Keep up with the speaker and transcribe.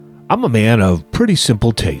I'm a man of pretty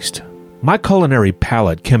simple taste. My culinary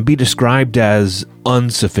palate can be described as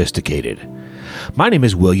unsophisticated. My name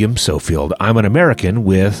is William Sofield. I'm an American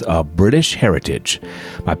with a British heritage.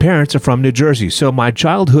 My parents are from New Jersey, so my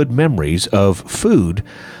childhood memories of food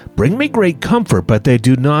bring me great comfort, but they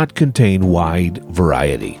do not contain wide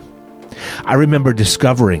variety. I remember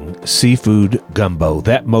discovering seafood gumbo,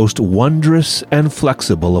 that most wondrous and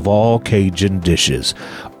flexible of all Cajun dishes.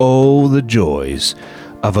 Oh, the joys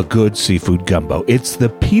of a good seafood gumbo. It's the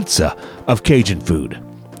pizza of Cajun food,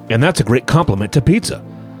 and that's a great compliment to pizza.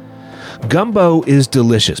 Gumbo is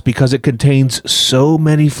delicious because it contains so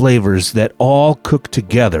many flavors that all cook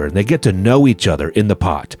together and they get to know each other in the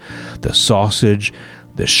pot. The sausage,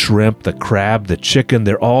 the shrimp, the crab, the chicken,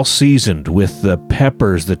 they're all seasoned with the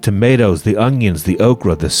peppers, the tomatoes, the onions, the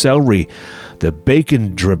okra, the celery, the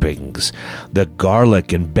bacon drippings, the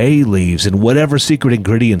garlic and bay leaves, and whatever secret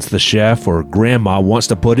ingredients the chef or grandma wants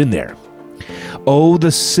to put in there. Oh,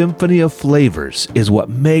 the symphony of flavors is what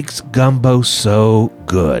makes gumbo so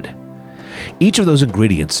good. Each of those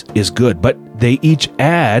ingredients is good, but they each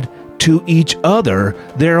add to each other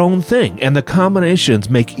their own thing, and the combinations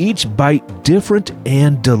make each bite different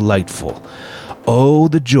and delightful. Oh,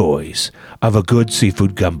 the joys of a good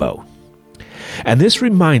seafood gumbo. And this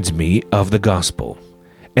reminds me of the gospel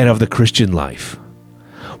and of the Christian life.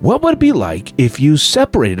 What would it be like if you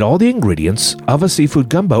separated all the ingredients of a seafood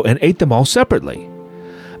gumbo and ate them all separately?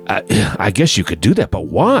 I guess you could do that, but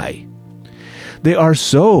why? They are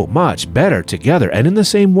so much better together, and in the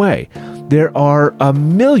same way, there are a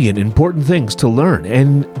million important things to learn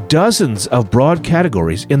and dozens of broad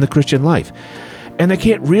categories in the Christian life. And they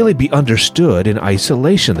can't really be understood in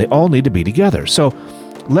isolation. They all need to be together. So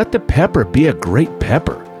let the pepper be a great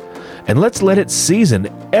pepper. And let's let it season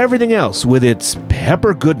everything else with its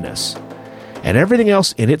pepper goodness. And everything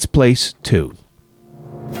else in its place, too.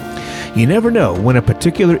 You never know when a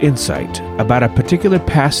particular insight about a particular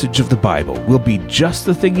passage of the Bible will be just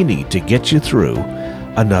the thing you need to get you through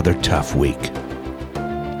another tough week.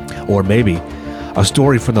 Or maybe a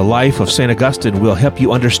story from the life of St. Augustine will help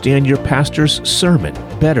you understand your pastor's sermon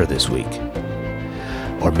better this week.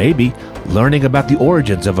 Or maybe learning about the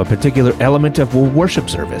origins of a particular element of a worship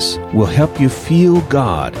service will help you feel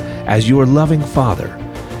God as your loving Father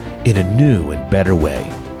in a new and better way.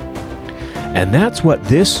 And that's what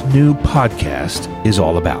this new podcast is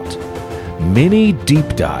all about. Many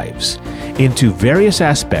deep dives into various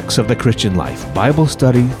aspects of the Christian life: Bible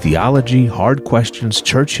study, theology, hard questions,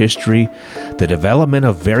 church history, the development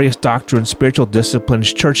of various doctrines, spiritual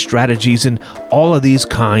disciplines, church strategies, and all of these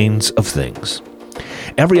kinds of things.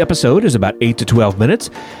 Every episode is about 8 to 12 minutes,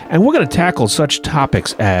 and we're going to tackle such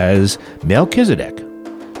topics as Melchizedek.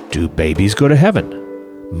 Do babies go to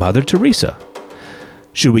heaven? Mother Teresa.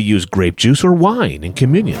 Should we use grape juice or wine in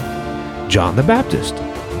communion? John the Baptist.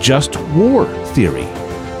 Just war theory.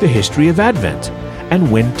 The history of Advent,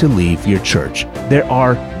 and when to leave your church. There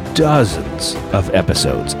are dozens of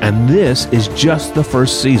episodes, and this is just the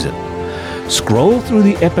first season. Scroll through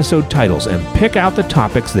the episode titles and pick out the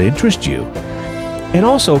topics that interest you. And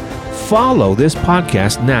also, follow this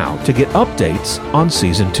podcast now to get updates on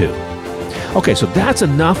Season 2. Okay, so that's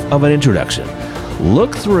enough of an introduction.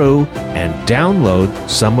 Look through and download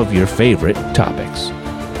some of your favorite topics.